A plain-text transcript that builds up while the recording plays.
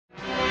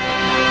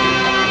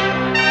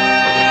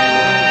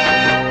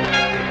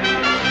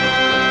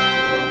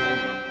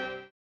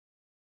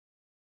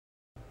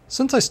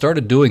Since I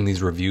started doing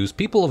these reviews,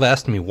 people have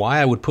asked me why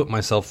I would put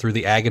myself through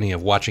the agony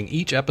of watching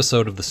each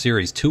episode of the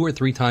series 2 or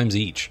 3 times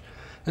each,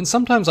 and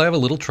sometimes I have a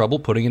little trouble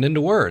putting it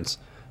into words.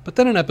 But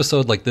then an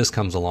episode like this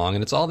comes along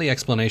and it's all the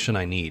explanation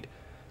I need.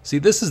 See,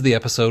 this is the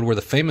episode where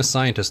the famous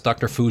scientist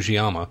Dr.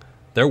 Fujiyama,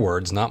 their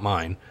words, not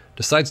mine,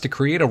 decides to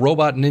create a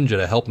robot ninja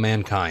to help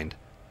mankind.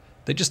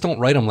 They just don't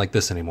write them like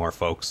this anymore,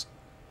 folks.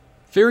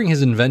 Fearing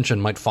his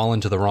invention might fall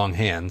into the wrong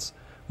hands,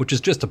 which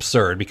is just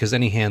absurd because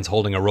any hands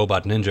holding a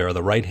robot ninja are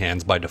the right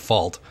hands by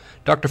default,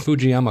 Dr.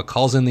 Fujiyama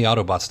calls in the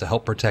Autobots to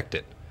help protect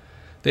it.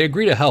 They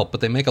agree to help, but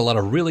they make a lot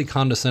of really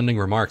condescending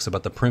remarks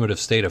about the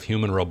primitive state of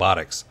human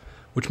robotics,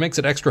 which makes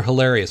it extra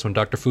hilarious when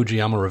Dr.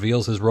 Fujiyama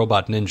reveals his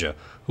robot ninja,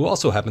 who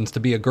also happens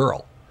to be a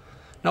girl.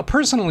 Now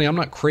personally, I'm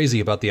not crazy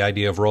about the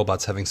idea of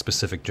robots having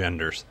specific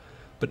genders,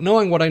 but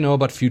knowing what I know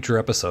about future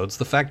episodes,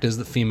 the fact is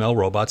that female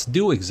robots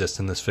do exist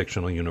in this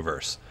fictional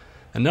universe,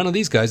 and none of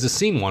these guys has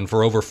seen one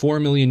for over 4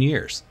 million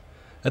years.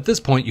 At this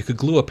point, you could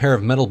glue a pair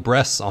of metal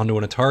breasts onto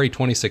an Atari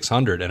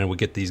 2600 and it would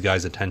get these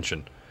guys'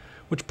 attention,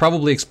 which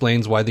probably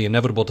explains why the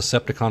inevitable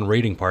Decepticon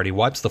raiding party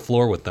wipes the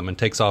floor with them and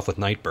takes off with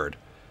Nightbird.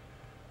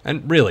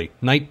 And really,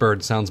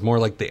 Nightbird sounds more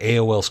like the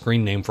AOL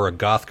screen name for a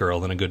goth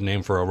girl than a good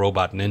name for a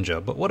robot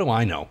ninja, but what do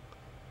I know?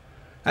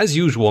 As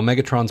usual,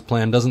 Megatron's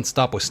plan doesn't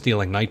stop with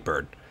stealing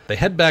Nightbird. They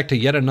head back to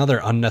yet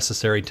another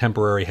unnecessary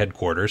temporary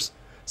headquarters.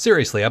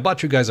 Seriously, I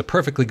bought you guys a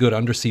perfectly good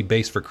undersea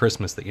base for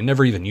Christmas that you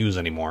never even use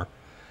anymore,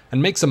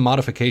 and make some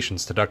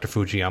modifications to Dr.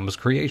 Fujiyama's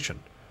creation.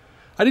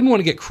 I didn't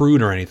want to get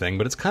crude or anything,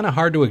 but it's kind of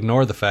hard to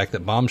ignore the fact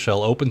that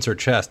Bombshell opens her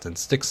chest and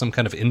sticks some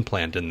kind of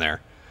implant in there.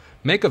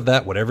 Make of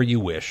that whatever you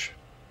wish.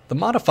 The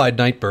modified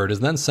Nightbird is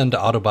then sent to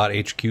Autobot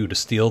HQ to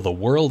steal the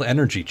World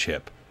Energy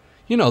Chip.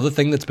 You know, the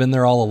thing that's been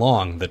there all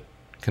along, that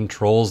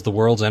controls the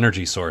world's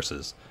energy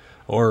sources.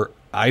 Or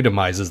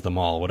itemizes them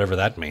all, whatever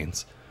that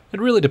means.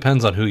 It really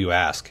depends on who you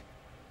ask.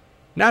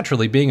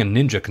 Naturally, being a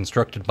ninja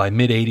constructed by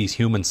mid-80s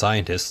human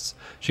scientists,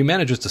 she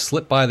manages to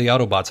slip by the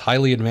Autobots'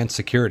 highly advanced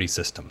security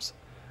systems.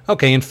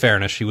 Okay, in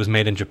fairness, she was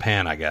made in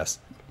Japan, I guess.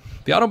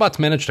 The Autobots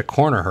manage to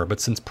corner her, but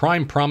since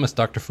Prime promised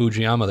Dr.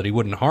 Fujiyama that he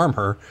wouldn't harm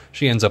her,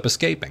 she ends up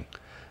escaping.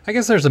 I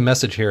guess there's a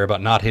message here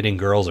about not hitting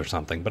girls or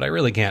something, but I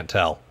really can't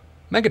tell.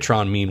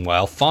 Megatron,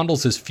 meanwhile,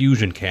 fondles his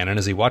fusion cannon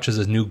as he watches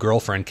his new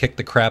girlfriend kick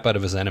the crap out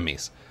of his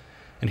enemies.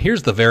 And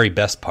here's the very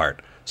best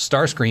part.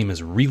 Starscream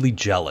is really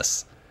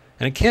jealous.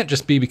 And it can't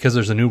just be because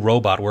there's a new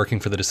robot working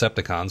for the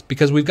Decepticons,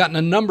 because we've gotten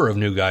a number of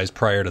new guys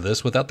prior to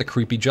this without the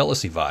creepy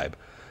jealousy vibe.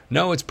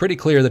 No, it's pretty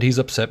clear that he's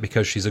upset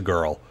because she's a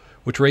girl,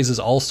 which raises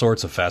all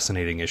sorts of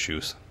fascinating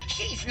issues.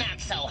 She's not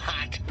so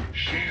hot.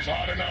 She's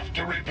hot enough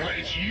to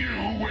replace you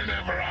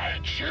whenever I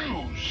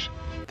choose.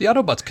 The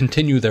Autobots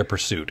continue their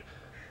pursuit.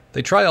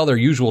 They try all their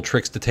usual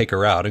tricks to take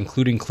her out,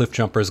 including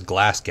Cliffjumper's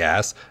glass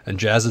gas and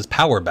Jazz's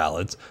power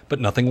ballads,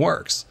 but nothing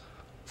works.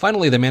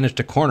 Finally, they manage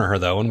to corner her,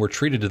 though, and we're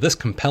treated to this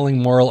compelling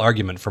moral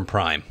argument from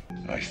Prime.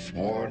 I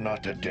swore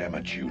not to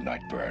damage you,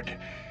 Nightbird,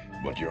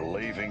 but you're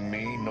leaving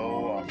me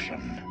no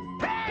option.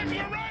 Prime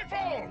your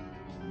rifle!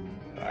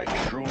 I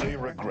truly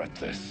regret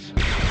this.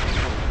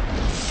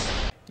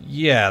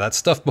 Yeah, that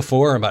stuff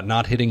before about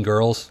not hitting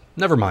girls,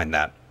 never mind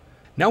that.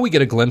 Now we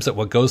get a glimpse at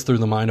what goes through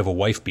the mind of a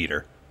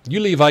wife-beater.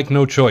 You leave Ike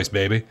no choice,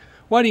 baby.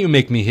 Why do you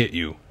make me hit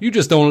you? You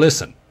just don't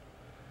listen.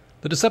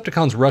 The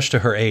Decepticons rush to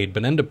her aid,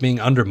 but end up being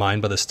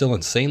undermined by the still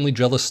insanely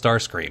jealous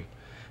Starscream.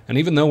 And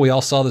even though we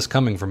all saw this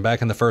coming from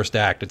back in the first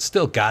act, it's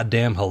still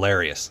goddamn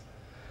hilarious.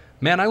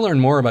 Man, I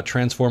learned more about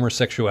Transformer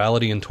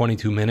sexuality in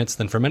 22 minutes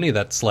than from any of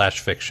that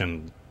slash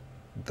fiction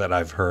that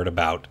I've heard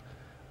about,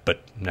 but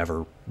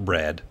never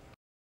read.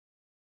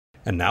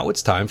 And now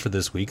it's time for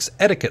this week's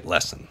etiquette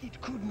lesson.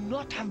 It could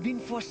not have been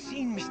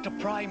foreseen, Mr.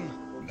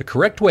 Prime. The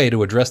correct way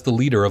to address the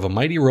leader of a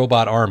mighty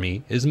robot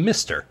army is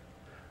Mr.,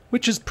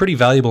 which is pretty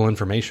valuable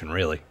information,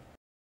 really.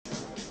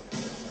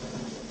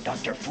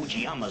 Dr.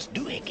 Fujiyama's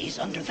doohickey's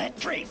under that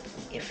drape.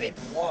 If it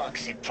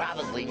walks, it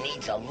probably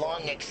needs a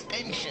long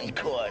extension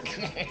cord.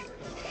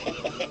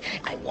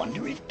 I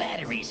wonder if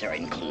batteries are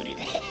included.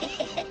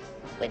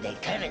 When they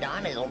turn it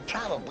on, it'll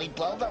probably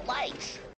blow the lights.